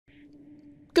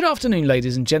Good afternoon,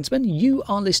 ladies and gentlemen. You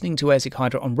are listening to Airsick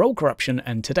Hydra on Roll Corruption,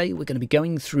 and today we're going to be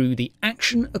going through the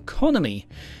action economy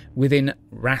within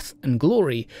Wrath and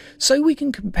Glory, so we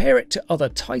can compare it to other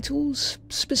titles,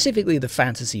 specifically the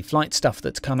Fantasy Flight stuff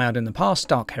that's come out in the past,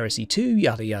 Dark Heresy 2,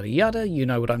 yada yada yada, you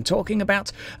know what I'm talking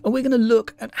about, and we're going to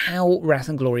look at how Wrath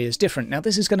and Glory is different. Now,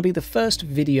 this is going to be the first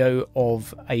video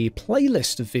of a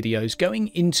playlist of videos going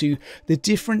into the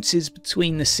differences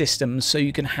between the systems, so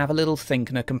you can have a little think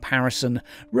and a comparison,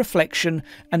 reflection,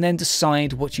 and then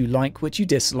decide what you like, what you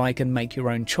dislike, and make your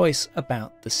own choice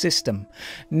about the system.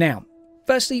 Now,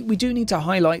 firstly, we do need to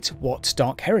highlight what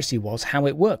Dark Heresy was, how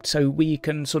it worked, so we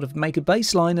can sort of make a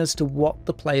baseline as to what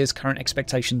the player's current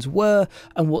expectations were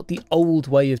and what the old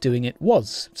way of doing it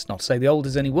was. It's not to say the old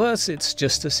is any worse, it's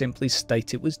just to simply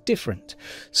state it was different.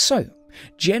 So,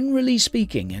 generally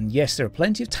speaking, and yes, there are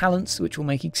plenty of talents which will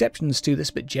make exceptions to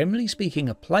this, but generally speaking,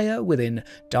 a player within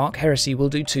Dark Heresy will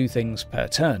do two things per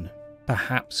turn.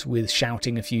 Perhaps with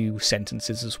shouting a few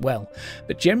sentences as well.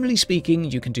 But generally speaking,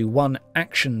 you can do one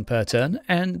action per turn,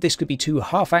 and this could be two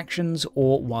half actions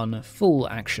or one full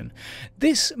action.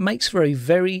 This makes for a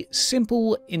very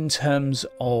simple, in terms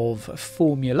of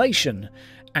formulation,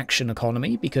 action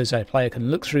economy, because a player can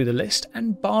look through the list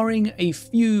and, barring a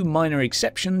few minor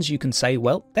exceptions, you can say,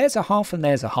 well, there's a half and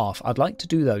there's a half, I'd like to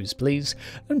do those please,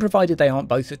 and provided they aren't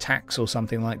both attacks or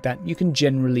something like that, you can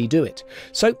generally do it.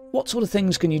 So what sort of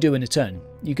things can you do in a turn?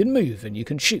 You can move and you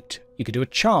can shoot. You can do a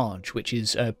charge, which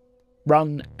is a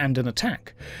run and an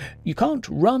attack. You can't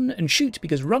run and shoot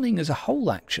because running is a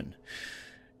whole action.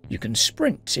 You can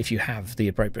sprint if you have the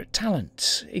appropriate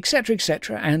talent, etc,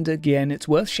 etc, and again, it's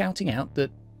worth shouting out that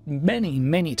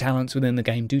many talents within the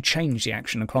game do change the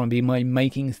action economy by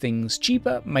making things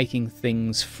cheaper, making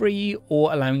things free,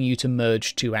 or allowing you to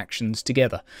merge two actions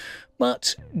together.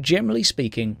 But generally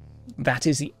speaking, that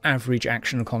is the average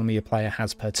action economy a player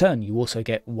has per turn. You also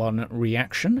get one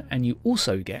reaction, and you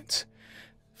also get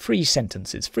free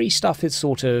sentences. Free stuff is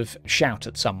sort of shout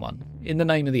at someone in the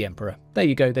name of the Emperor. There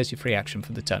you go, there's your free action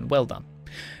for the turn. Well done.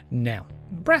 Now,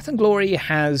 Wrath and Glory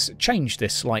has changed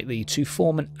this slightly to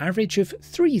form an average of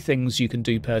 3 things you can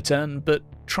do per turn, but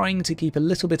trying to keep a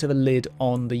little bit of a lid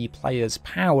on the player's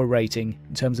power rating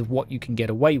in terms of what you can get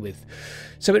away with.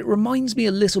 So it reminds me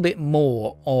a little bit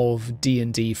more of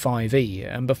D&D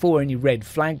 5e, and before any red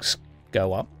flags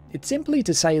go up, it's simply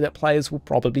to say that players will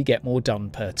probably get more done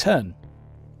per turn.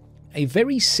 A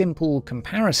very simple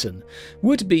comparison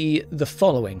would be the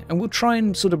following, and we'll try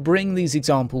and sort of bring these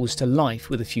examples to life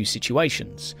with a few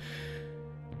situations.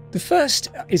 The first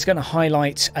is going to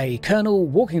highlight a colonel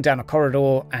walking down a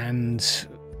corridor and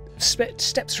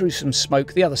steps through some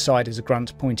smoke. The other side is a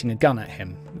grunt pointing a gun at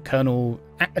him. The colonel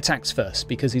attacks first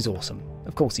because he's awesome.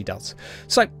 Of course he does.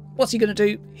 So what's he going to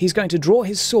do? He's going to draw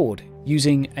his sword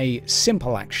using a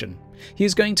simple action. He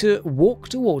is going to walk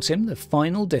towards him the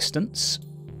final distance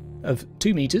of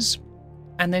 2 meters,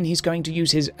 and then he's going to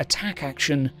use his attack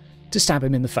action to stab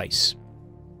him in the face.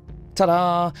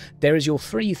 Ta-da! There is your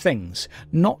 3 things.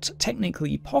 Not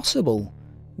technically possible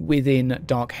within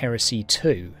Dark Heresy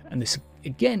 2, and this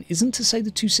again isn't to say the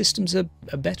 2 systems are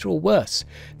better or worse.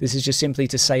 This is just simply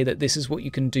to say that this is what you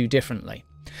can do differently.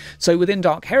 So within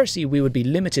Dark Heresy we would be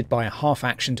limited by a half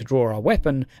action to draw our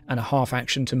weapon and a half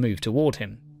action to move toward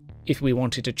him. If we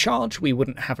wanted to charge, we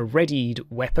wouldn't have a readied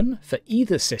weapon for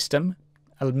either system,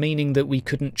 meaning that we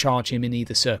couldn't charge him in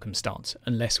either circumstance,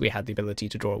 unless we had the ability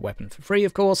to draw a weapon for free,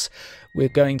 of course. We're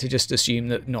going to just assume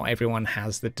that not everyone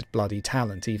has the bloody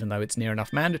talent, even though it's near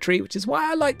enough mandatory, which is why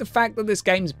I like the fact that this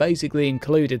game's basically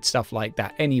included stuff like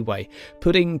that anyway.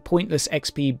 Putting pointless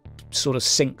XP sort of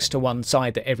sinks to one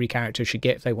side that every character should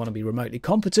get if they want to be remotely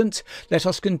competent. Let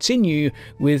us continue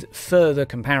with further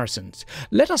comparisons.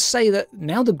 Let us say that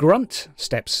now the grunt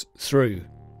steps through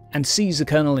and sees the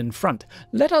colonel in front.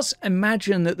 Let us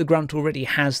imagine that the grunt already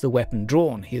has the weapon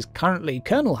drawn. He is currently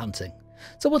colonel hunting.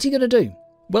 So what's he going to do?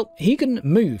 Well, he can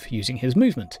move using his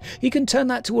movement. He can turn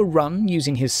that to a run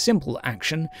using his simple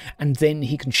action, and then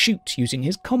he can shoot using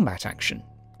his combat action,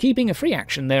 keeping a free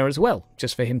action there as well,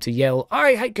 just for him to yell,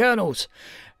 "I hate colonels!"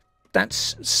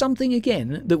 That's something,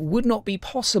 again, that would not be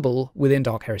possible within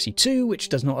Dark Heresy 2, which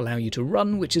does not allow you to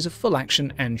run, which is a full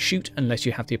action, and shoot unless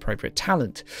you have the appropriate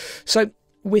talent. So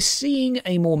we're seeing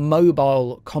a more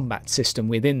mobile combat system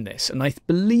within this, and I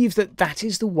believe that that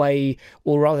is the way,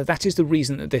 or rather that is the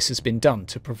reason that this has been done,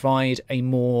 to provide a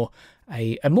more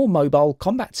mobile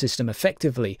combat system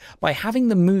effectively. By having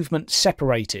the movement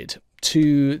separated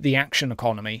to the action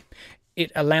economy,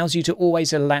 it allows you to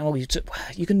always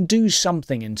you can do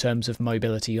something in terms of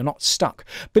mobility. You're not stuck.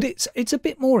 But it's a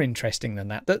bit more interesting than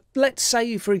that. Let's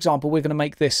say, for example, we're going to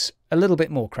make this a little bit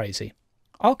more crazy.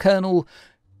 our Colonel,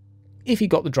 if he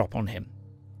got the drop on him,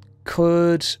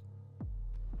 could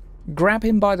grab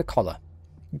him by the collar,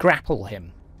 grapple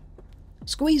him,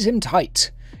 squeeze him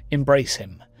tight, embrace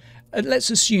him. Let's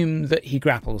assume that he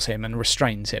grapples him and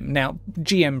restrains him. Now,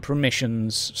 GM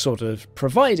permissions sort of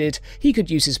provided, he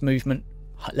could use his movement,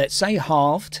 let's say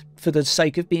halved, for the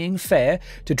sake of being fair,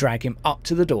 to drag him up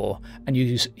to the door, and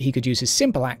he could use his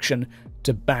simple action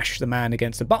to bash the man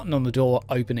against the button on the door,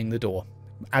 opening the door,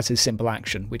 as his simple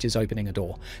action, which is opening a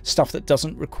door. Stuff that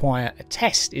doesn't require a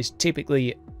test is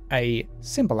typically a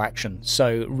simple action.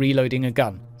 So reloading a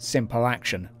gun, simple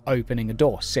action. Opening a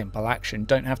door, simple action.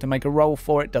 Don't have to make a roll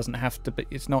for it, doesn't have to,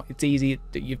 it's easy,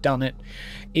 you've done it.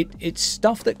 It's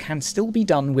stuff that can still be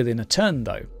done within a turn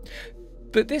though.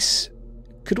 But this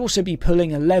could also be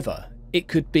pulling a lever. It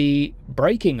could be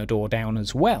breaking a door down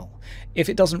as well, if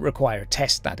it doesn't require a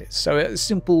test, that is. So a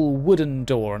simple wooden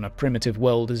door on a primitive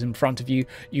world is in front of you,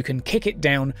 you can kick it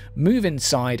down, move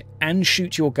inside, and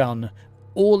shoot your gun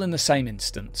all in the same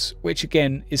instance, which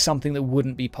again is something that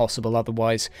wouldn't be possible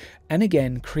otherwise, and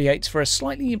again creates for a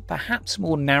slightly perhaps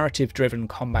more narrative-driven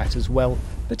combat as well,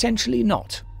 potentially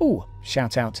not. Ooh,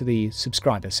 shout out to the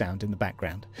subscriber sound in the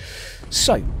background.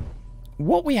 So,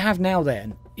 what we have now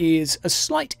then is a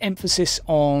slight emphasis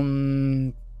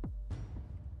on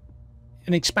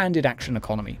an expanded action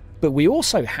economy, but we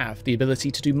also have the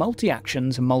ability to do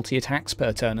multi-actions and multi-attacks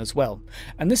per turn as well,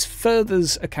 and this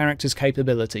furthers a character's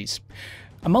capabilities.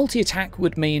 A multi-attack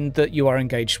would mean that you are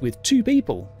engaged with two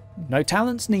people. No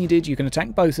talents needed, you can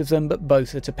attack both of them, but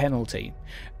both at a penalty.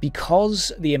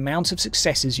 Because the amount of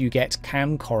successes you get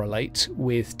can correlate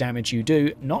with damage you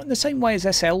do, not in the same way as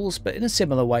SLs, but in a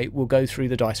similar way. We'll go through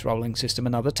the dice rolling system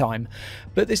another time.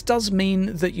 But this does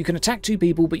mean that you can attack two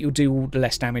people, but you'll do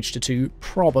less damage to two,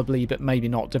 probably, but maybe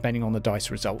not, depending on the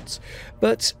dice results.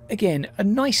 But again, a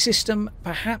nice system,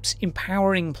 perhaps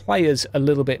empowering players a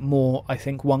little bit more, I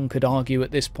think one could argue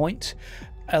at this point,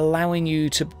 allowing you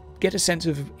to get a sense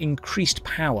of increased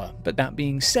power. But that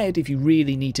being said, if you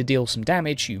really need to deal some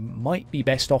damage, you might be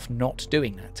best off not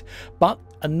doing that. But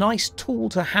a nice tool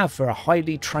to have for a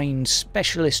highly trained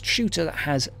specialist shooter that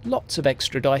has lots of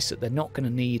extra dice that they're not going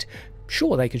to need.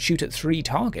 Sure, they could shoot at 3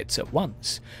 targets at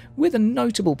once, with a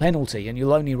notable penalty, and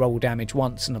you'll only roll damage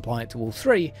once and apply it to all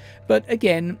 3, but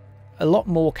again, a lot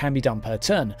more can be done per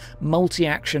turn.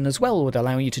 Multi-action as well would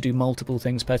allow you to do multiple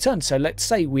things per turn. So let's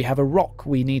say we have a rock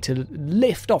we need to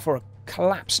lift off, or a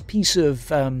collapsed piece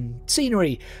of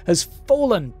scenery has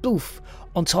fallen, boof,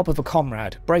 on top of a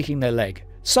comrade, breaking their leg.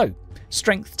 So,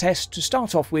 strength test to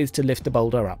start off with to lift the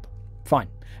boulder up. Fine.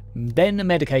 Then a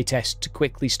Medicae test to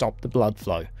quickly stop the blood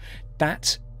flow.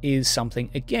 That is something,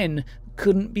 again,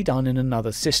 couldn't be done in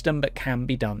another system, but can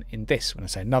be done in this. When I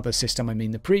say another system, I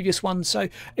mean the previous one. So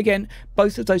again,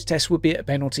 both of those tests would be at a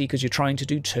penalty because you're trying to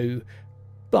do 2,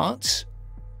 but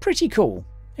pretty cool,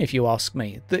 if you ask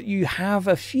me, that you have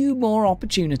a few more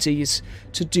opportunities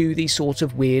to do these sort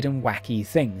of weird and wacky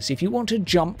things. If you want to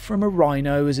jump from a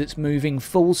rhino as it's moving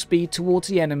full speed towards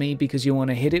the enemy because you want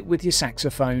to hit it with your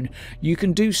saxophone, you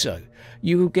can do so.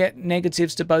 You will get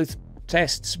negatives to both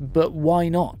tests, but why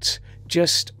not?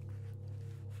 Just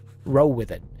roll with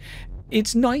it.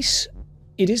 It's nice.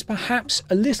 It is perhaps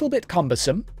a little bit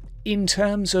cumbersome in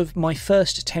terms of my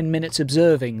first 10 minutes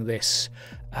observing this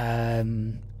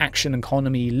action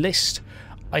economy list.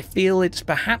 I feel it's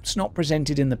perhaps not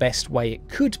presented in the best way it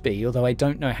could be, although I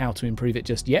don't know how to improve it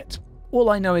just yet.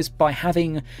 All I know is by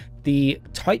having the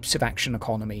types of action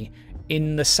economy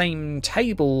in the same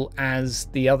table as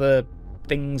the other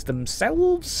things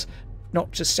themselves,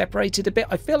 not just separated a bit.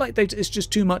 I feel like it's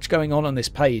just too much going on this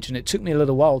page, and it took me a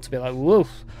little while to be like, whoa,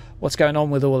 what's going on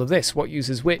with all of this? What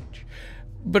uses which?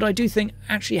 But I do think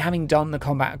actually having done the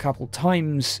combat a couple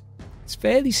times, it's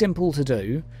fairly simple to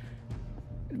do.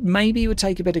 Maybe it would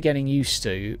take a bit of getting used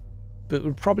to, but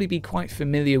would probably be quite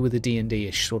familiar with a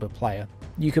D&D-ish sort of player.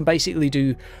 You can basically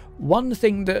do one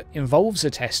thing that involves a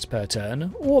test per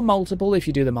turn, or multiple if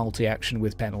you do the multi-action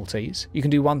with penalties. You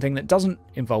can do one thing that doesn't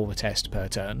involve a test per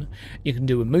turn. You can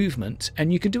do a movement,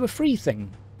 and you can do a free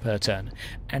thing per turn.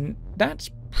 And that's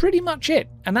pretty much it.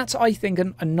 And that's, I think,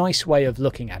 a nice way of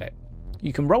looking at it.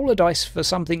 You can roll a dice for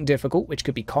something difficult, which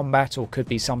could be combat or could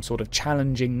be some sort of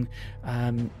challenging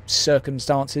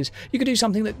circumstances. You could do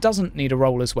something that doesn't need a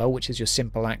roll as well, which is your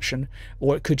simple action,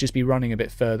 or it could just be running a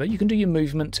bit further. You can do your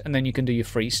movement, and then you can do your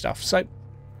free stuff. So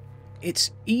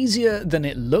it's easier than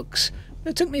it looks.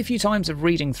 It took me a few times of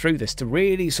reading through this to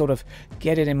really sort of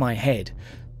get it in my head.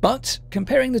 But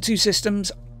comparing the two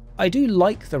systems, I do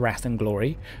like the Wrath and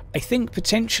Glory. I think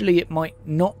potentially it might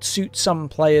not suit some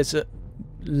players at,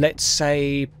 let's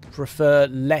say, prefer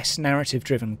less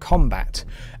narrative-driven combat,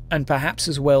 and perhaps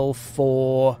as well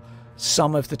for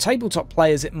some of the tabletop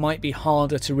players it might be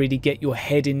harder to really get your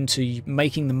head into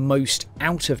making the most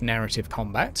out of narrative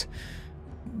combat.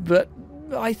 But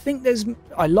I think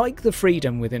I like the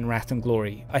freedom within Wrath and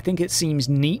Glory. I think it seems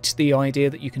neat, the idea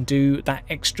that you can do that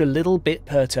extra little bit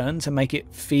per turn to make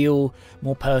it feel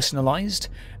more personalised,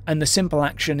 and the simple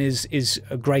action is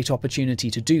a great opportunity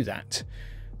to do that.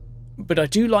 But I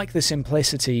do like the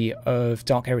simplicity of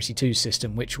Dark Heresy 2's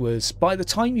system, which was, by the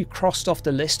time you crossed off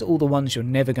the list all the ones you're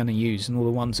never going to use and all the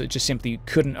ones that just simply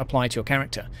couldn't apply to your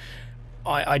character.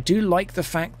 I do like the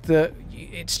fact that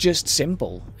it's just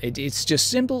simple. It's just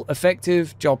simple,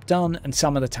 effective, job done, and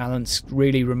some of the talents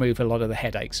really remove a lot of the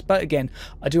headaches. But again,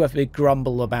 I do have a big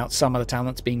grumble about some of the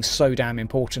talents being so damn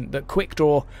important that quick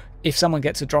draw, if someone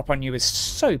gets a drop on you, is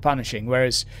so punishing,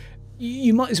 whereas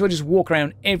you might as well just walk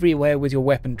around everywhere with your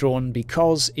weapon drawn,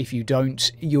 because if you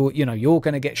don't, you're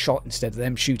going to get shot instead of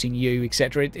them shooting you,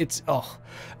 etc. It's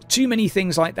too many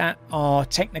things like that are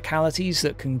technicalities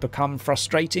that can become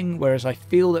frustrating, whereas I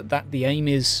feel that the aim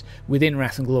is, within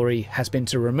Wrath and Glory, has been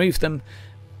to remove them,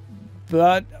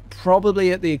 but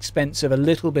probably at the expense of a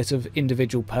little bit of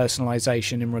individual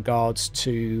personalisation in regards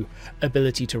to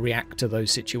ability to react to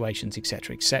those situations,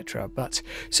 etc, etc. But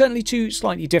certainly two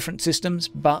slightly different systems,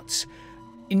 but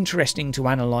interesting to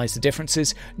analyse the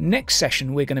differences. Next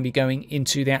session we're going to be going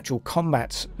into the actual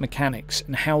combat mechanics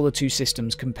and how the two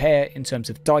systems compare in terms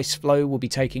of dice flow. We'll be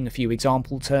taking a few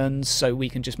example turns so we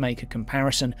can just make a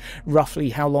comparison. Roughly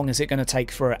how long is it going to take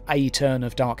for a turn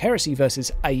of Dark Heresy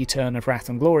versus a turn of Wrath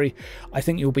and Glory. I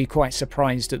think you'll be quite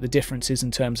surprised at the differences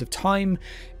in terms of time,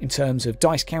 in terms of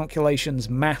dice calculations,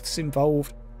 maths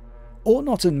involved, or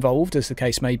not involved, as the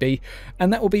case may be,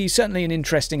 and that will be certainly an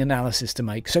interesting analysis to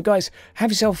make. So guys, have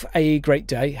yourself a great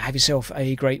day, have yourself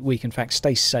a great week, in fact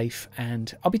stay safe,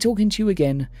 and I'll be talking to you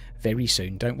again very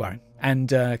soon, don't worry.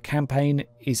 And campaign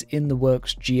is in the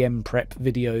works, GM prep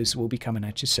videos will be coming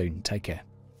at you soon. Take care.